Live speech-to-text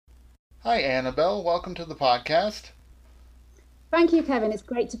Hi, Annabelle. Welcome to the podcast. Thank you, Kevin. It's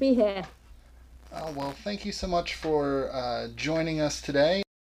great to be here. Well, thank you so much for joining us today.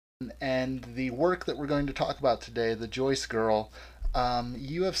 And the work that we're going to talk about today, The Joyce Girl,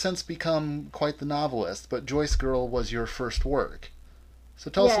 you have since become quite the novelist, but Joyce Girl was your first work.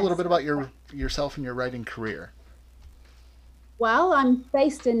 So tell us a little Yes. bit about yourself and your writing career. Well, I'm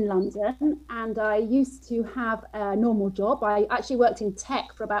based in London and I used to have a normal job. I actually worked in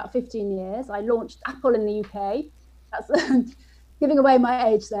tech for about 15 years. I launched Apple in the UK. That's giving away my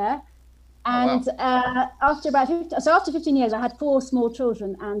age there. Oh, wow. And after 15 years, I had four small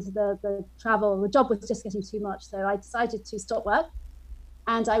children and the job was just getting too much. So I decided to stop work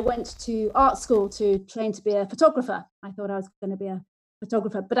and I went to art school to train to be a photographer. I thought I was going to be a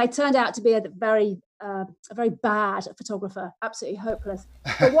photographer, but I turned out to be a very bad photographer, absolutely hopeless.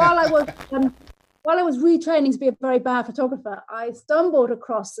 But while I was retraining to be a very bad photographer, I stumbled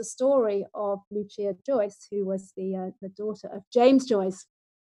across the story of Lucia Joyce, who was the daughter of James Joyce.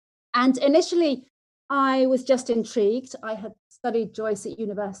 And initially, I was just intrigued. I had studied Joyce at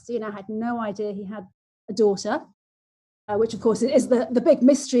university, and I had no idea he had a daughter, which of course is the big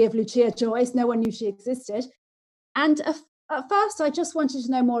mystery of Lucia Joyce. No one knew she existed. And at first, I just wanted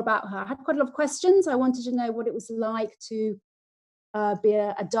to know more about her. I had quite a lot of questions. I wanted to know what it was like to be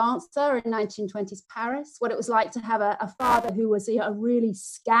a dancer in 1920s Paris, what it was like to have a father who was a really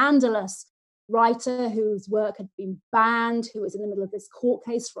scandalous writer whose work had been banned, who was in the middle of this court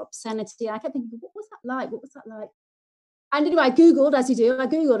case for obscenity. I kept thinking, what was that like? What was that like? And anyway, I Googled, as you do, I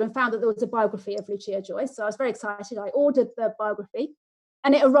Googled and found that there was a biography of Lucia Joyce. So I was very excited. I ordered the biography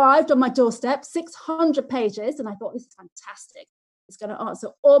and it arrived on my doorstep, 600 pages. And I thought, this is fantastic. It's going to answer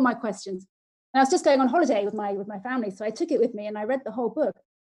all my questions. And I was just going on holiday with my family. So I took it with me and I read the whole book.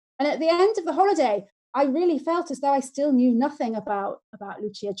 And at the end of the holiday, I really felt as though I still knew nothing about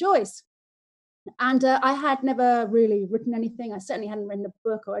Lucia Joyce. And I had never really written anything. I certainly hadn't written a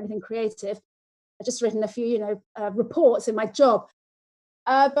book or anything creative. I'd just written a few, reports in my job.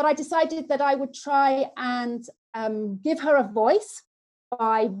 But I decided that I would try and give her a voice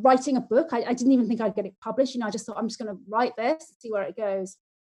by writing a book. I didn't even think I'd get it published. I just thought I'm just going to write this, see where it goes.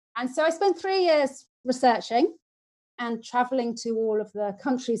 And so I spent 3 years researching and traveling to all of the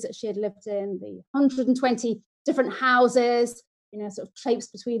countries that she had lived in, the 120 different houses, sort of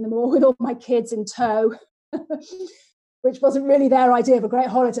traipsed between them all with all my kids in tow, which wasn't really their idea of a great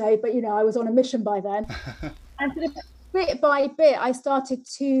holiday, but I was on a mission by then. And sort of bit by bit, I started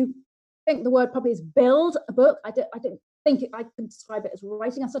to think the word probably is build a book. I didn't think I could describe it as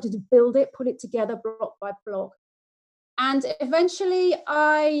writing. I started to build it, put it together block by block. And eventually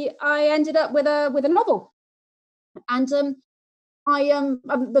I ended up with a novel. And the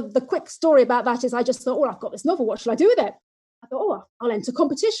quick story about that is I just thought, oh, I've got this novel. What should I do with it? I thought, oh, I'll enter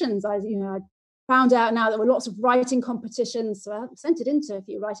competitions. I found out now there were lots of writing competitions, so I sent it into a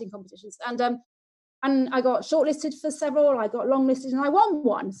few writing competitions, and I got shortlisted for several. I got longlisted, and I won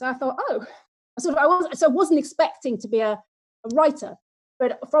one. So I thought, oh, I wasn't expecting to be a writer,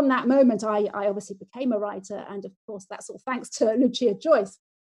 but from that moment, I obviously became a writer, and of course, that's all thanks to Lucia Joyce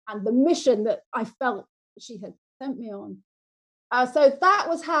and the mission that I felt she had sent me on. So that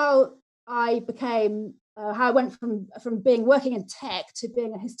was how I became, how I went from being working in tech to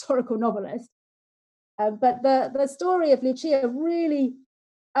being a historical novelist. But the story of Lucia really,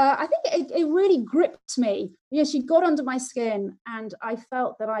 I think it really gripped me. She got under my skin, and I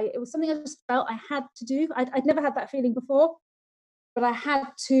felt that it was something I just felt I had to do. I'd never had that feeling before, but I had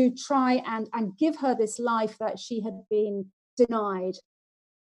to try and give her this life that she had been denied.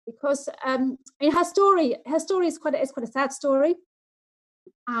 Because her story is quite a sad story,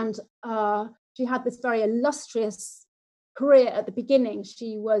 and she had this very illustrious career at the beginning.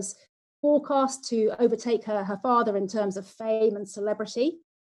 She was forecast to overtake her father in terms of fame and celebrity.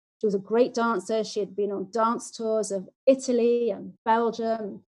 She was a great dancer. She had been on dance tours of Italy and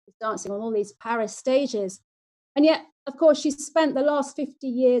Belgium, dancing on all these Paris stages. And yet, of course, she spent the last 50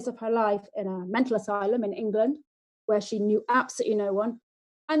 years of her life in a mental asylum in England, where she knew absolutely no one.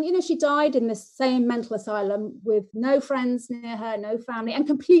 And, she died in this same mental asylum with no friends near her, no family, and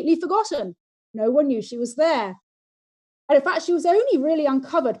completely forgotten. No one knew she was there. And in fact, she was only really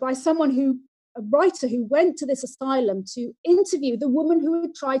uncovered by a writer who went to this asylum to interview the woman who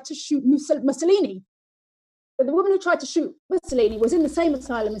had tried to shoot Mussolini. But the woman who tried to shoot Mussolini was in the same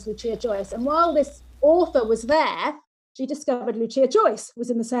asylum as Lucia Joyce. And while this author was there, she discovered Lucia Joyce was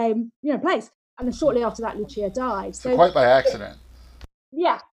in the same place. And then shortly after that, Lucia died. So So quite by accident.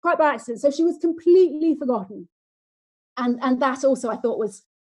 yeah, quite by accident. So she was completely forgotten. And that also I thought was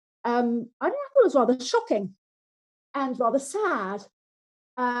I thought it was rather shocking and rather sad.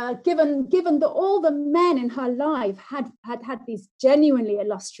 given that all the men in her life had these genuinely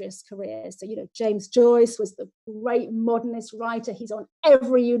illustrious careers. So, James Joyce was the great modernist writer. He's on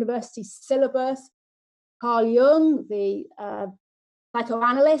every university syllabus. Carl Jung, the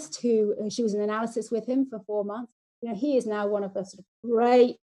psychoanalyst who she was in analysis with him for 4 months, he is now one of the sort of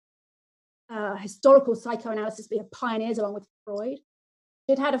great historical psychoanalysis pioneers, along with Freud.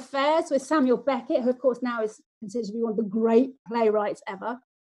 She'd had affairs with Samuel Beckett, who of course now is considered to be one of the great playwrights ever.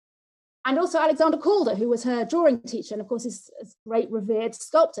 And also Alexander Calder, who was her drawing teacher, and of course is a great revered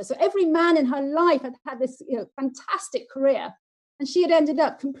sculptor. So every man in her life had this fantastic career, and she had ended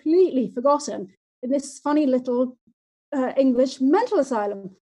up completely forgotten in this funny little English mental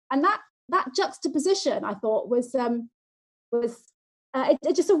asylum. And that juxtaposition, I thought, was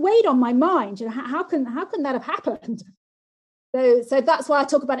it just weighed on my mind. How can that have happened? So that's why I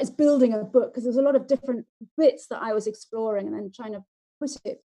talk about it as building a book, because there's a lot of different bits that I was exploring and then trying to put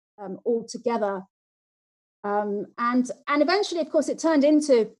it all together. And eventually, of course, it turned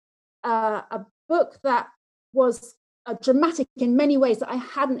into a book that was dramatic in many ways that I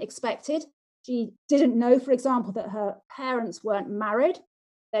hadn't expected. She didn't know, for example, that her parents weren't married.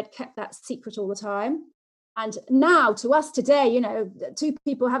 They'd kept that secret all the time. And now, to us today, two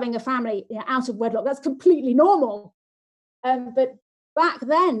people having a family out of wedlock, that's completely normal. But back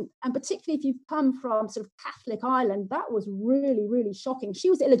then, and particularly if you've come from sort of Catholic Ireland, that was really, really shocking.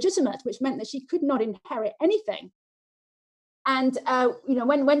 She was illegitimate, which meant that she could not inherit anything. And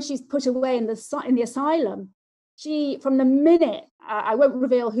when she's put away in the asylum, she, from the minute, I won't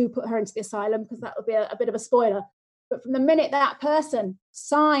reveal who put her into the asylum because that would be a bit of a spoiler, but from the minute that person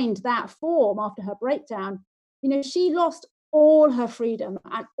signed that form after her breakdown, she lost all her freedom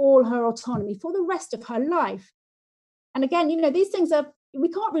and all her autonomy for the rest of her life. And again, these things we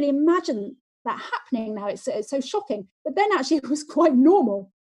can't really imagine that happening now. It's so shocking. But then actually it was quite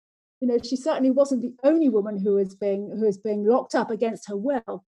normal. She certainly wasn't the only woman who is being locked up against her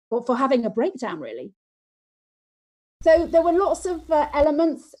will for having a breakdown, really. So there were lots of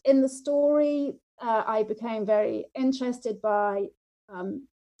elements in the story. I became very interested by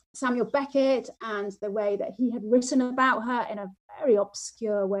Samuel Beckett and the way that he had written about her in a very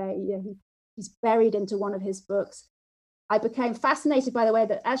obscure way. He's buried into one of his books. I became fascinated by the way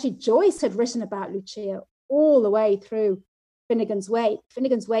that actually Joyce had written about Lucia all the way through Finnegan's Wake.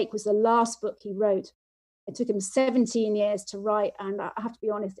 Finnegan's Wake was the last book he wrote. It took him 17 years to write, and I have to be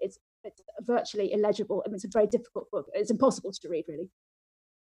honest, it's virtually illegible. I mean, it's a very difficult book. It's impossible to read, really.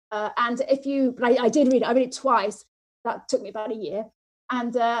 And I did read it. I read it twice. That took me about a year.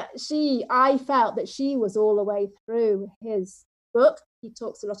 And I felt that she was all the way through his book. He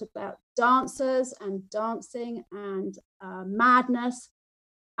talks a lot about dancers and dancing and madness.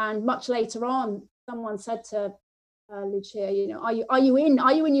 And much later on, someone said to Lucia, are you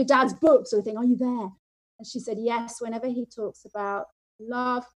in your dad's book, sort of thing? Are you there? And she said, yes, whenever he talks about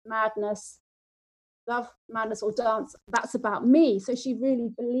love, madness, or dance, that's about me. So she really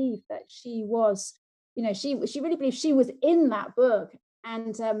believed that she was, she really believed she was in that book.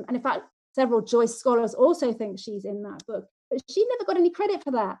 And in fact, several Joyce scholars also think she's in that book. But she never got any credit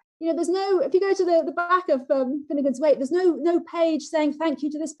for that. There's no, if you go to the back of Finnegan's Wake, there's no page saying thank you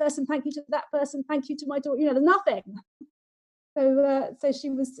to this person, thank you to that person, thank you to my daughter. There's nothing. So she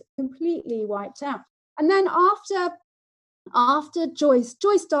was completely wiped out. And then after Joyce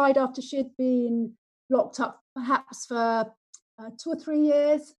died after she had been locked up perhaps for 2 or 3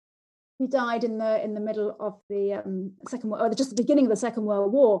 years. He died in the middle of the Second World, or just the beginning of the Second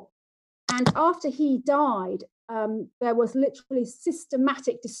World War. And after he died, there was literally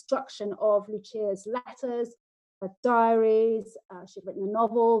systematic destruction of Lucia's letters, her diaries. She'd written a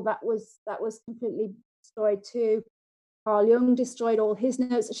novel that was completely destroyed too. Carl Jung destroyed all his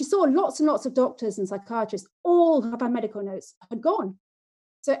notes. She saw lots and lots of doctors and psychiatrists. All of her medical notes had gone.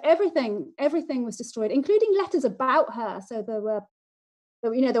 So everything was destroyed, including letters about her. So there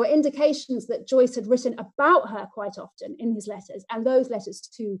were indications that Joyce had written about her quite often in his letters, and those letters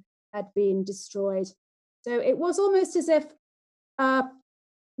too had been destroyed. So it was almost as if there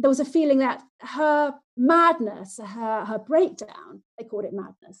was a feeling that her madness, her breakdown, they called it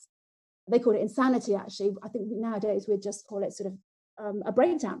madness. They called it insanity, actually. I think nowadays we'd just call it sort of a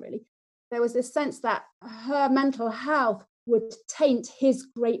breakdown, really. There was this sense that her mental health would taint his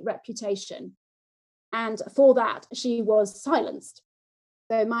great reputation. And for that, she was silenced.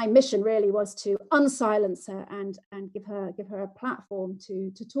 So my mission really was to unsilence her and give her a platform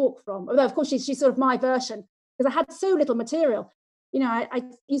to talk from. Although, of course, she's sort of my version, because I had so little material. I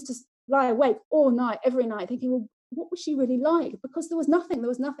used to lie awake all night, every night, thinking, well, what was she really like? Because there was nothing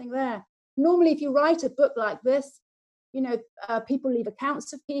there. Normally, if you write a book like this, people leave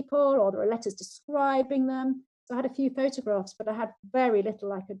accounts of people, or there are letters describing them. So I had a few photographs, but I had very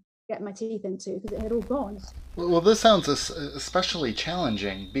little I could get my teeth into because it had all gone. Well, this sounds especially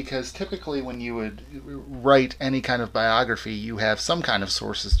challenging because typically when you would write any kind of biography, you have some kind of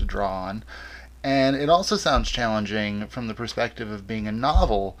sources to draw on. And it also sounds challenging from the perspective of being a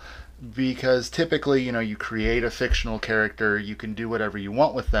novel because typically, you create a fictional character, you can do whatever you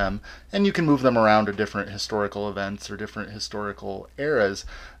want with them, and you can move them around to different historical events or different historical eras.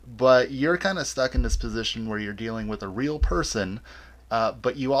 But you're kind of stuck in this position where you're dealing with a real person,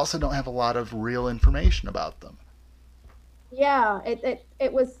 but you also don't have a lot of real information about them. Yeah,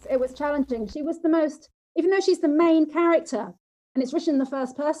 it was challenging. She was the most, even though she's the main character and it's written in the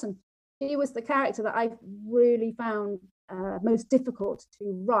first person, she was the character that I really found most difficult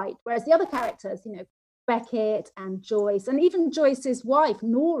to write. Whereas the other characters, Beckett and Joyce, and even Joyce's wife,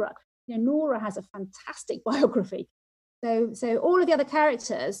 Nora, Nora has a fantastic biography. So all of the other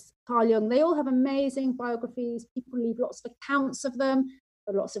characters, Carl Jung, they all have amazing biographies. People leave lots of accounts of them,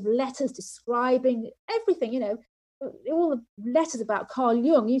 lots of letters describing everything, all the letters about Carl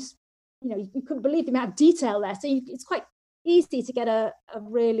Jung. You couldn't believe the amount of detail there. So it's quite easy to get a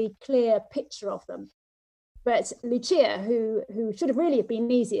really clear picture of them. But Lucia, who should have really been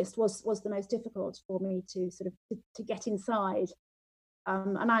easiest, was the most difficult for me to sort of to get inside.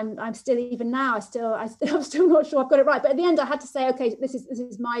 And I'm still, even now, I'm still not sure I've got it right. But at the end, I had to say, okay, this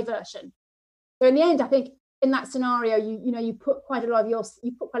is my version. So in the end, I think in that scenario, you put quite a lot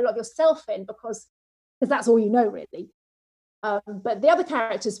of yourself in because that's all really. But the other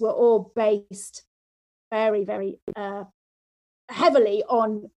characters were all based very, very heavily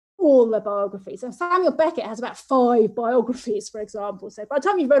on all the biographies. So Samuel Beckett has about 5 biographies, for example. So by the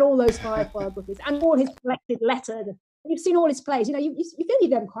time you've read all those 5 biographies and all his collected letters, you've seen all his plays, you feel you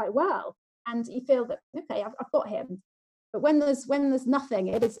know him quite well, and you feel that, okay, I've got him. But when there's nothing,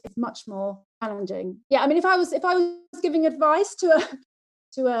 it's much more challenging. Yeah, I mean, if I was giving advice to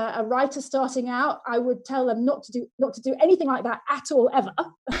a writer starting out, I would tell them not to do anything like that at all, ever.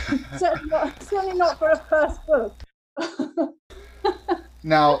 certainly not for a first book.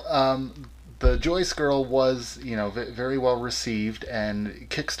 Now, the Joyce Girl was, very well received and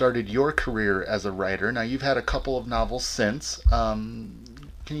kickstarted your career as a writer. Now, you've had a couple of novels since.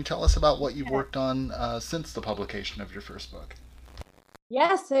 Can you tell us about what you've worked on since the publication of your first book?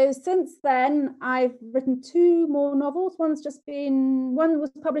 Yeah, so since then, I've written 2 more novels. One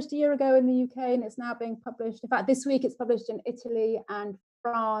was published a year ago in the UK, and it's now being published. In fact, this week it's published in Italy and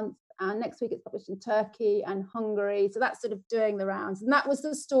France, and next week it's published in Turkey and Hungary. So that's sort of doing the rounds. And that was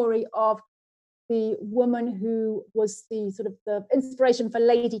the story of the woman who was the sort of the inspiration for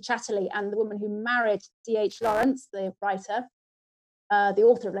Lady Chatterley, and the woman who married D.H. Lawrence, the writer, the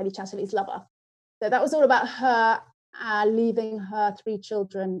author of Lady Chatterley's lover. So that was all about her leaving her 3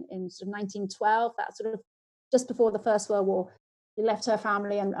 children in sort of 1912. That's sort of just before the First World War. She left her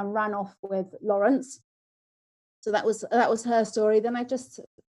family and ran off with Lawrence. So that was her story. Then I just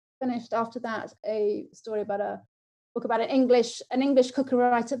finished after that a story about a book about an English cookery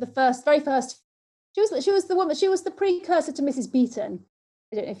writer. Very first. She was the precursor to Mrs. Beeton.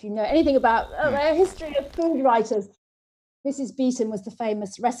 I don't know if you know anything about a history of food writers. Mrs. Beeton was the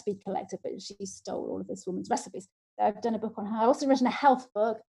famous recipe collector, but she stole all of this woman's recipes. So I've done a book on her. I've also written a health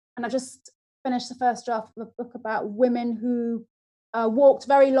book, and I just finished the first draft of a book about women who walked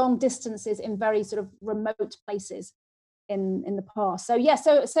very long distances in very sort of remote places in the past. So yeah,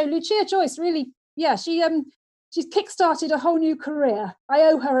 so Lucia Joyce really, yeah, she's kickstarted a whole new career. I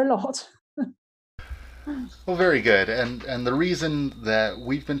owe her a lot. Well, very good. And the reason that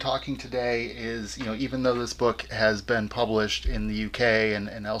we've been talking today is, even though this book has been published in the UK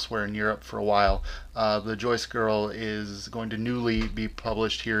and elsewhere in Europe for a while, The Joyce Girl is going to newly be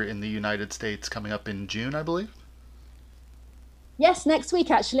published here in the United States coming up in June, I believe. Yes, next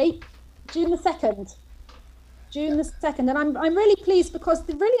week actually, June the 2nd. June the 2nd. And I'm really pleased because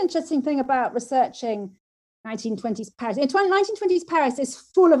the really interesting thing about researching 1920s Paris, 1920s Paris is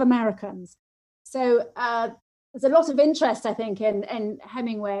full of Americans. So there's a lot of interest, I think, in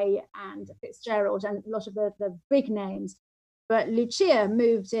Hemingway and Fitzgerald and a lot of the big names. But Lucia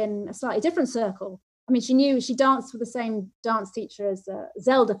moved in a slightly different circle. I mean, she danced with the same dance teacher as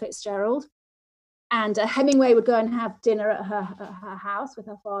Zelda Fitzgerald. And Hemingway would go and have dinner at her house with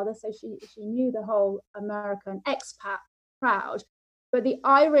her father. So she knew the whole American expat crowd. But the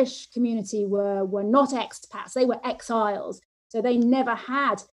Irish community were not expats. They were exiles. So they never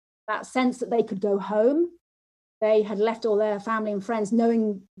had that sense that they could go home. They had left all their family and friends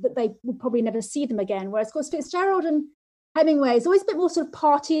knowing that they would probably never see them again. Whereas, of course, Fitzgerald and Hemingway is always a bit more sort of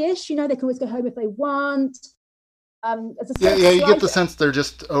party-ish. They can always go home if they want. As a Yeah, sort of yeah, you get slight, the sense they're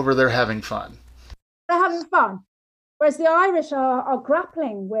just over there having fun. they're having fun. Whereas the Irish are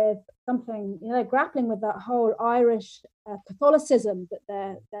grappling with something, they're grappling with that whole Irish Catholicism that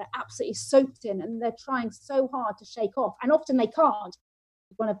they're absolutely soaked in, and they're trying so hard to shake off, and often they can't.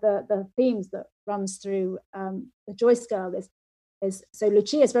 One of the themes that runs through the Joyce Girl is so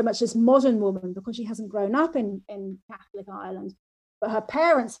Lucia is very much this modern woman because she hasn't grown up in Catholic Ireland, but her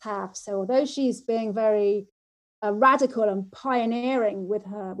parents have. So although she's being very radical and pioneering with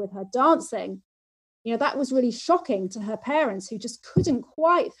her dancing, that was really shocking to her parents, who just couldn't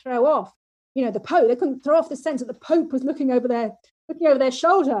quite throw off, the Pope. They couldn't throw off the sense that the Pope was looking over their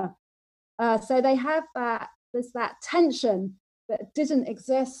shoulder. So they have there's that tension that didn't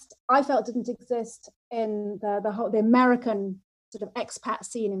exist. I felt didn't exist in the American sort of expat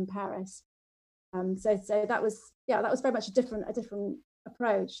scene in Paris. So that was very much a different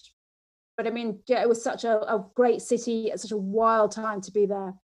approach. But I mean, it was such a great city, such a wild time to be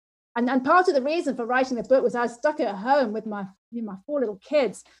there. And part of the reason for writing the book was I was stuck at home with my 4 little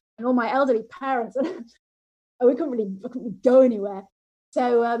kids and all my elderly parents, and we couldn't really go anywhere.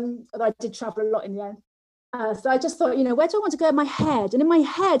 So I did travel a lot in the end. So I just thought, where do I want to go in my head? And in my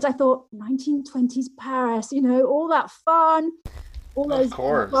head, I thought 1920s Paris, all that fun, all those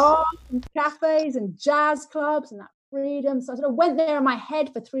bars and cafes and jazz clubs and that freedom. So I sort of went there in my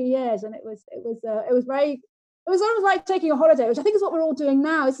head for 3 years, and it was almost like taking a holiday, which I think is what we're all doing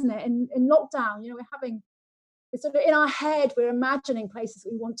now, isn't it? In lockdown, it's sort of in our head, we're imagining places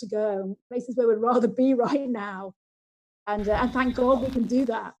we want to go, places where we'd rather be right now, and thank God we can do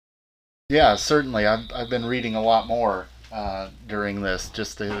that. Yeah, certainly. I've been reading a lot more during this,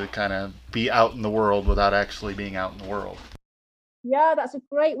 just to kind of be out in the world without actually being out in the world. Yeah, that's a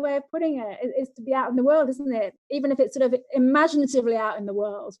great way of putting it. Is to be out in the world, isn't it? Even if it's sort of imaginatively out in the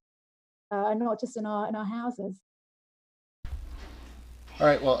world, and not just in our houses. All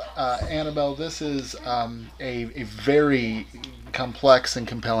right, well, Annabelle, this is a very complex and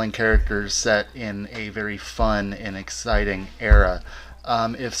compelling character set in a very fun and exciting era.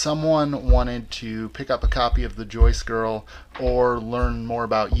 If someone wanted to pick up a copy of The Joyce Girl or learn more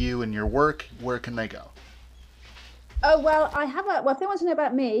about you and your work, where can they go? Oh, well, if they want to know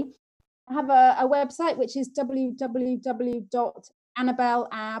about me, I have a website, which is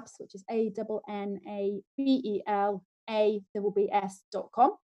www.annabelleabbs, which is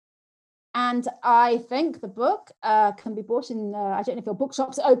ANNABELABBS.com. And I think the book can be bought in, I don't know if your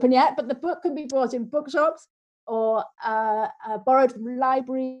bookshops are open yet, but the book can be bought in bookshops or borrowed from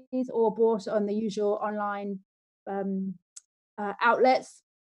libraries or bought on the usual online outlets.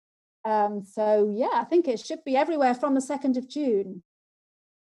 So yeah, I think it should be everywhere from the 2nd of June.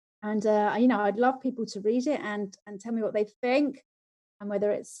 And I'd love people to read it and tell me what they think, and whether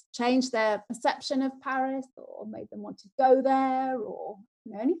it's changed their perception of Paris or made them want to go there, or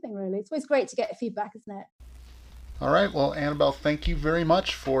anything really. It's always great to get feedback, isn't it? All right, well, Annabelle, thank you very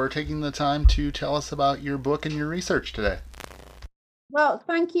much for taking the time to tell us about your book and your research today. Well,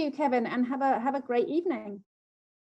 thank you, Kevin, and have a great evening.